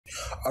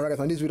Alright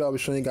guys, on this video I'll be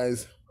showing you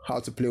guys how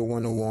to play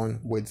one-on-one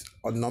with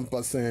a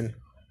non-person,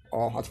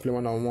 or how to play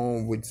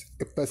one-on-one with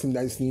a person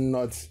that is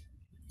not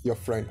your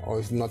friend or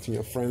is not in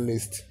your friend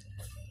list.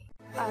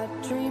 I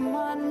dream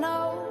I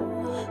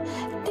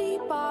know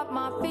deep up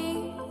my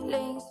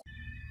feelings.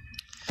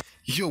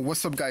 Yo,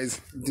 what's up guys?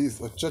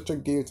 This is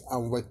Ochoochogift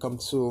and welcome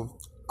to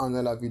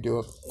another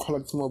video.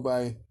 COD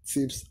Mobile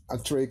tips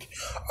and trick.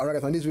 Alright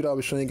guys, on this video I'll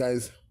be showing you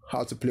guys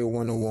how to play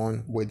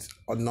one-on-one with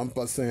a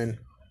non-person,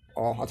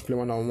 or how to play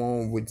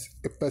one-on-one with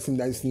a person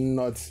that is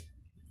not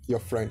your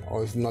friend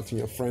or is not in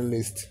your friend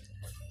list.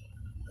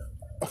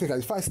 Okay guys,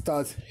 if I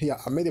start here,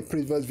 I made a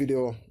previous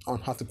video on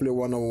how to play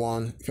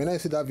one-on-one. If you want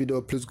to see that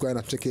video, please go ahead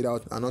and check it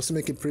out, and also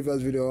make a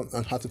previous video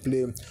on how to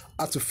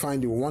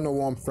find the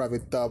one-on-one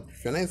private tab.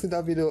 If you want to see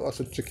that video,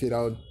 also check it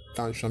out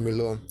down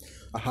below.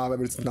 I have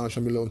everything down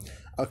below.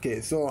 Okay,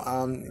 so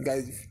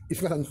guys,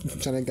 if you guys are new to the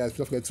channel, guys,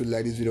 don't forget to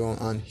like this video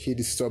and hit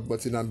the sub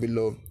button down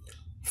below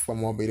for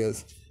more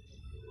videos.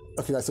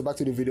 Okay guys, so back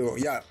to the video.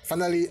 Yeah,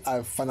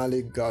 I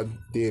finally got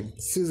the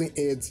season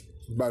 8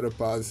 battle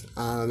pass,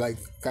 and like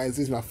guys,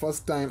 this is my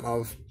first time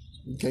of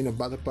getting a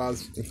battle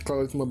pass in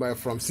COD Mobile.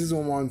 From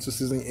season 1 to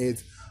season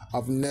 8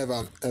 I've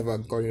never ever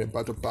gotten a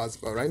battle pass,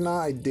 but right now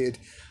I did.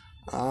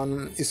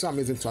 It's so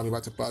amazing to have a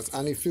battle pass,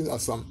 and it feels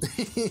awesome.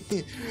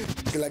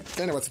 Like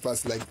kind of battle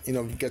pass, like, you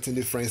know, getting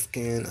different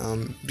skin,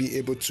 be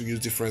able to use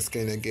different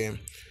skin again.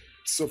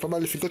 So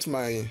probably if you go to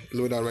my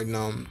loader right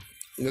now,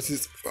 you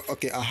notice,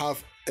 okay, I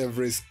have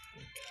every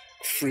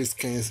free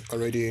skins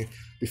already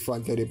before I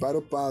get a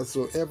battle pass.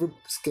 So every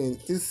skin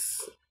is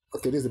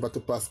okay. This is the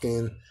battle pass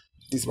skin,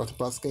 this battle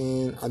pass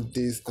skin, and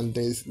this,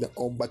 the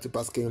all battle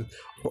pass skin.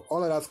 But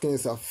all of that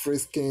skins are free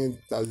skins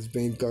that's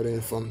being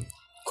gotten from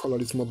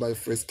COD Mobile.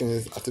 Free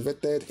skins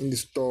activated in the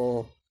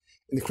store,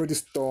 in the credit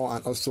store,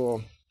 and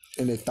also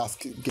in the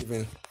task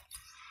given.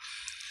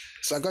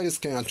 So I got this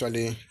skin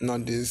actually,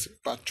 not this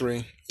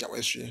battery. Yeah, where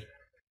is she?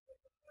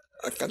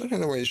 Okay, I don't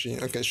know where is she.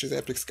 Okay, she's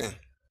epic skin.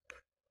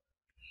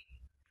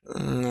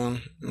 No.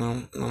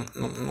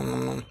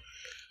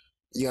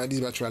 Yeah, this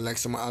battery I like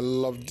some. I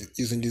love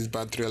using this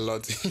battery a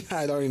lot.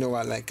 I don't really know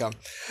why I like her,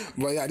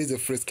 but yeah, this is a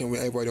free skin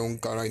where everybody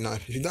don't get right now.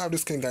 If you don't have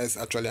this skin, guys,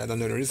 actually I don't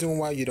know the reason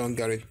why you don't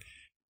get it,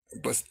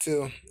 but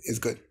still it's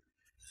good.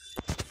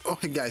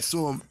 Okay guys,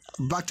 so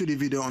back to the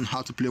video on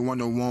how to play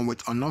one-on-one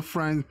with another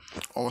friend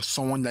or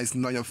someone that is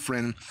not your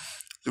friend.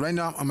 Right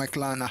now on my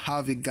clan I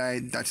have a guy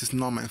that is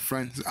not my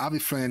friend. So I have a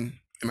friend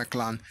in my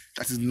clan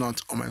that is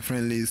not on my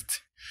friend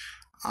list,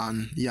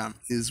 and yeah,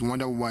 it's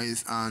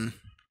Wonderwise, and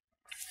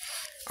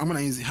I'm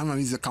gonna use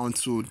the account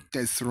to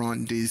test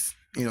run this,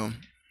 you know,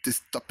 this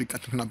topic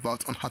I'm talking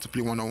about on how to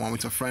play one-on-one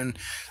with a friend.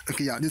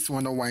 Okay, yeah, this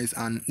Wonderwise,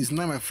 and it's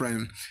not my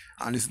friend,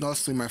 and it's not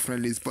also in my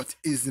friend list, but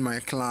is in my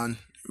clan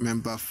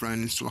member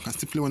friend, so I can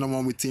still play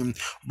one-on-one with him.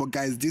 But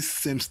guys, this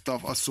same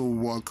stuff also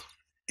work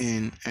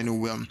in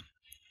anywhere.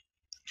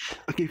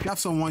 Okay, if you have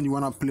someone you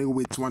want to play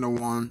with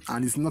one-on-one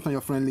and it's not on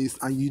your friend list,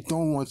 and you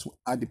don't want to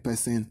add the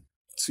person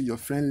to your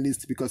friend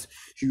list because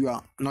you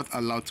are not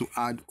allowed to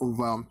add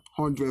over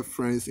 100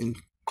 friends in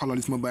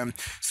COD Mobile.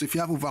 So if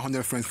you have over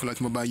 100 friends in COD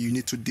Mobile, you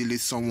need to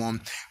delete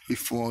someone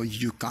before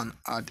you can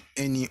add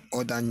any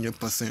other new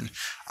person.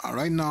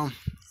 Right now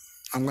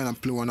I'm gonna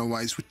play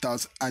Wonderwise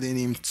without adding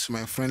him to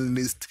my friend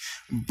list,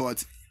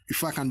 but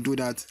if I can do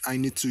that, I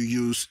need to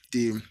use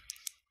the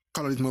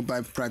COD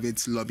Mobile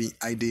private lobby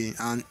ID.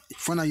 And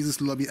when I use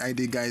this lobby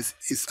ID, guys,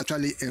 it's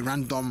actually a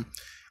random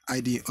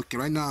ID. Okay,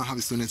 right now I have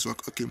a slow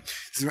network. Okay,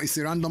 it's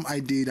a random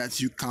ID that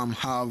you can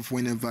have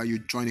whenever you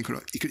join you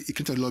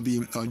create a lobby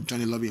or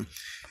join a lobby.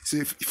 So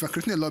if you're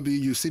creating a lobby,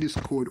 you see this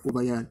code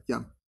over here.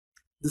 Yeah,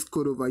 this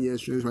code over here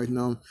shows right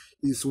now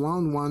is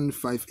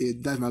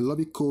 1158. That's my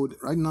lobby code.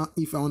 Right now,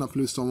 if I want to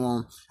play with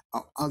someone,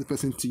 I'll ask the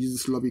person to use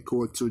this lobby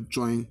code to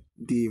join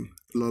the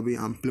lobby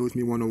and play with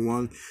me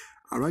one-on-one.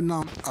 Right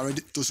now I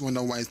already told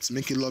Wonderwise to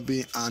make a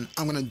lobby, and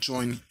I'm gonna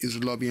join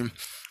his lobby.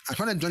 And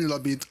when I join the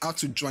lobby, how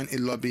to join a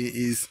lobby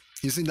is,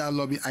 you see that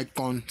lobby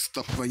icon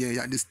stuff over here.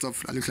 Yeah, this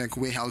stuff that looks like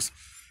warehouse.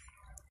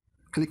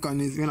 Click on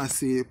it. You're gonna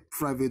see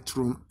private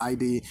room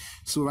ID.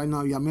 So right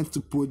now you are meant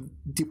to put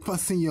the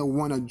person you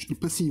want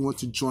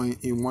to join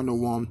in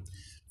one-on-one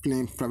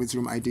playing private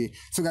room ID.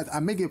 So guys, I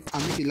make a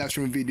live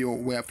stream video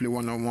where I play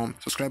one-on-one.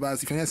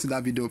 Subscribers, if you want to see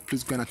that video,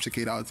 please go and check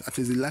it out. It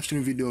is a live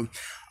stream video,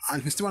 and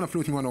if you still want to play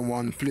with me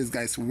one-on-one, please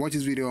guys, watch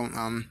this video.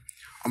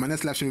 On my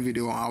next live stream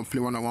video, I'll play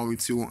one-on-one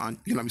with you, and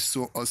it's gonna be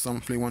so awesome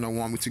playing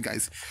one-on-one with you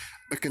guys.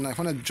 Okay, now if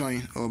I want to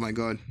join, oh my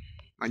god,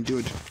 my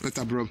dude, what's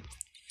up, bro?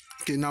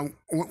 Okay, now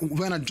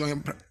when I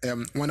join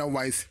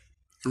Wonderwise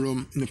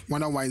room,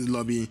 Wonderwise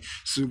lobby,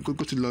 so go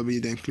to lobby,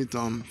 then click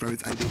on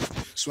private ID.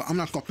 So I'm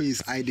gonna copy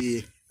his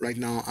ID right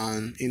now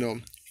and, you know,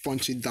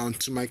 punch it down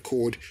to my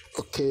code.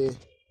 Okay,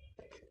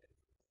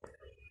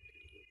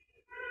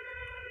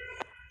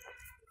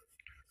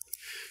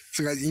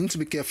 so guys, you need to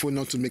be careful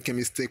not to make a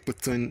mistake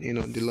putting, you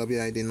know, the lobby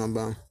ID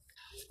number,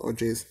 or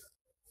just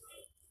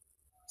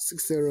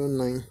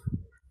 609.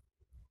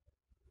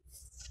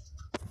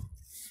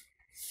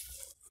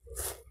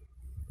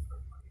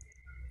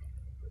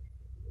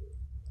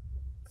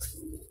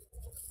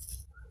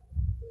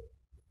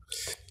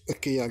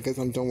 Okay, yeah, I guess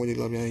I'm done with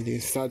the lobby and the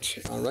search.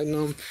 And right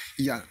now,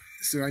 yeah,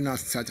 so right now I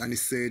search and it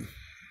said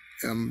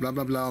blah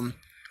blah blah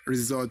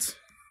results.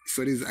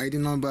 So this ID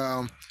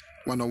number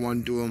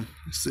 101 Duel.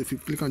 So if you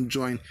click on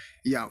join,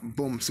 yeah,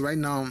 boom. So right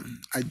now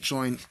I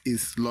join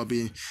his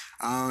lobby,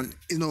 and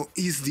you know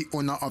he's the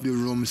owner of the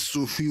room,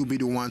 so he'll be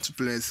the one to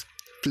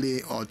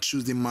play or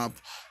choose the map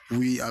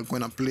we are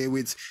gonna play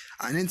with,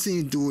 and anything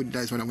you do,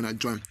 that's when I'm gonna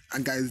join.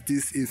 And guys,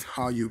 this is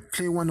how you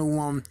play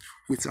 101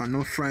 with your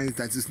no friends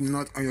that is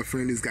not on your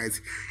friend list,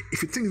 guys.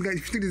 If you think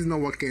this is not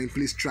working,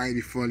 please try it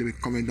before. Leave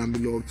a comment down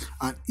below,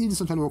 and if this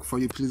something work for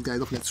you, please guys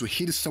don't forget to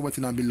hit the sub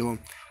button down below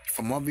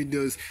for more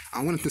videos.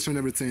 I want to test on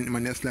everything in my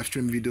next live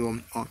stream video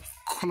on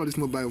COD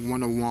Mobile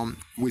 101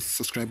 with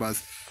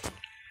subscribers.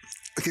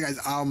 Okay guys,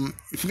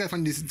 if you guys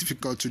find this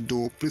difficult to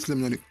do, please let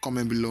me know in the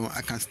comment below.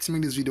 I can still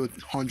make this video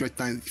 100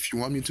 times. If you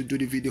want me to do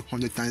the video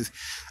 100 times,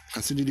 I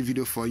can still do the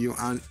video for you.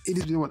 And if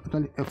this video was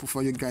totally helpful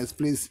for you guys,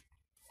 please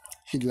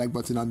hit the like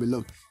button down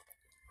below.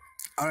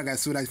 Alright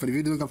guys, so that's for the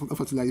video. Don't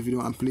forget to like the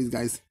video, and please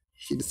guys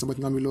hit the sub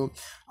button down below,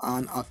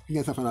 and I'll see you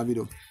guys in another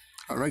video.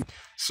 Alright,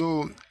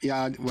 so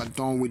yeah, we're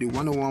done with the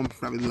 101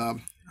 private lab,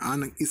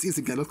 and it's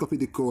easy guys. Let's copy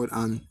the code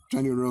and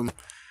join the room.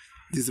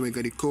 This is where you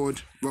get the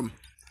code. Boom.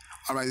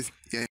 Alright,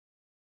 yeah.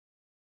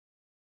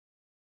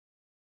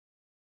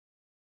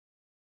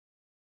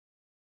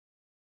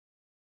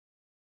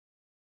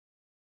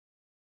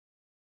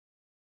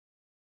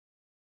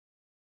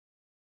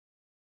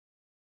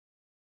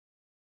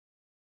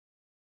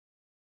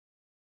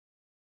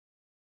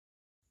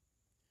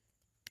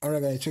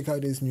 Alright guys, check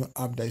out this new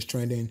app that is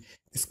trending.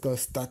 It's called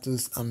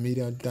Status and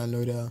Media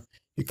Downloader.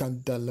 You can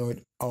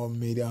download all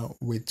media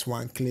with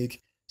one click.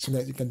 So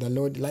that you can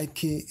download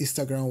Likey,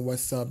 Instagram,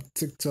 WhatsApp,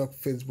 TikTok,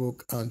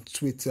 Facebook, and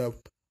Twitter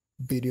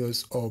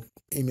videos or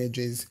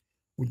images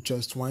with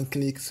just one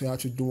click. So you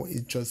have to do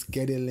is just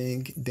get a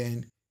link,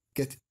 then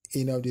get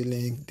in of the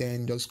link,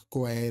 then just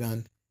go ahead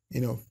and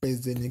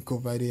paste the link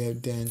over there.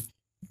 Then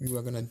you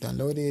are gonna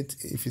download it.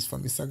 If it's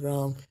from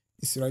Instagram,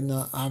 you see right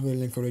now I have a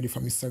link already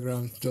from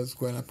Instagram. Just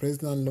go ahead and press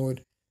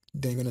download,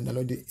 then you're gonna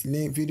download the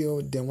link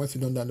video. Then once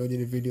you don't download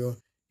the video,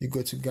 you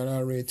go to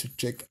gallery to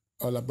check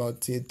all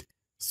about it.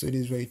 So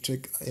this is where you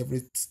check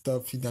every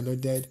stuff you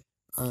downloaded,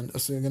 and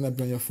also you're gonna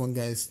be on your phone,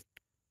 guys.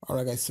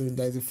 Alright guys, so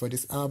that's it for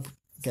this app.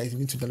 Guys, you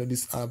need to download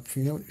this app. If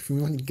you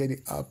want to get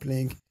the app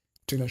link,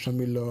 check the description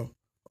below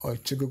or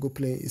check Google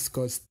Play. It's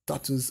called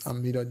Status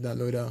and Media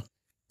Downloader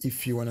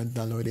if you wanna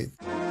download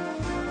it.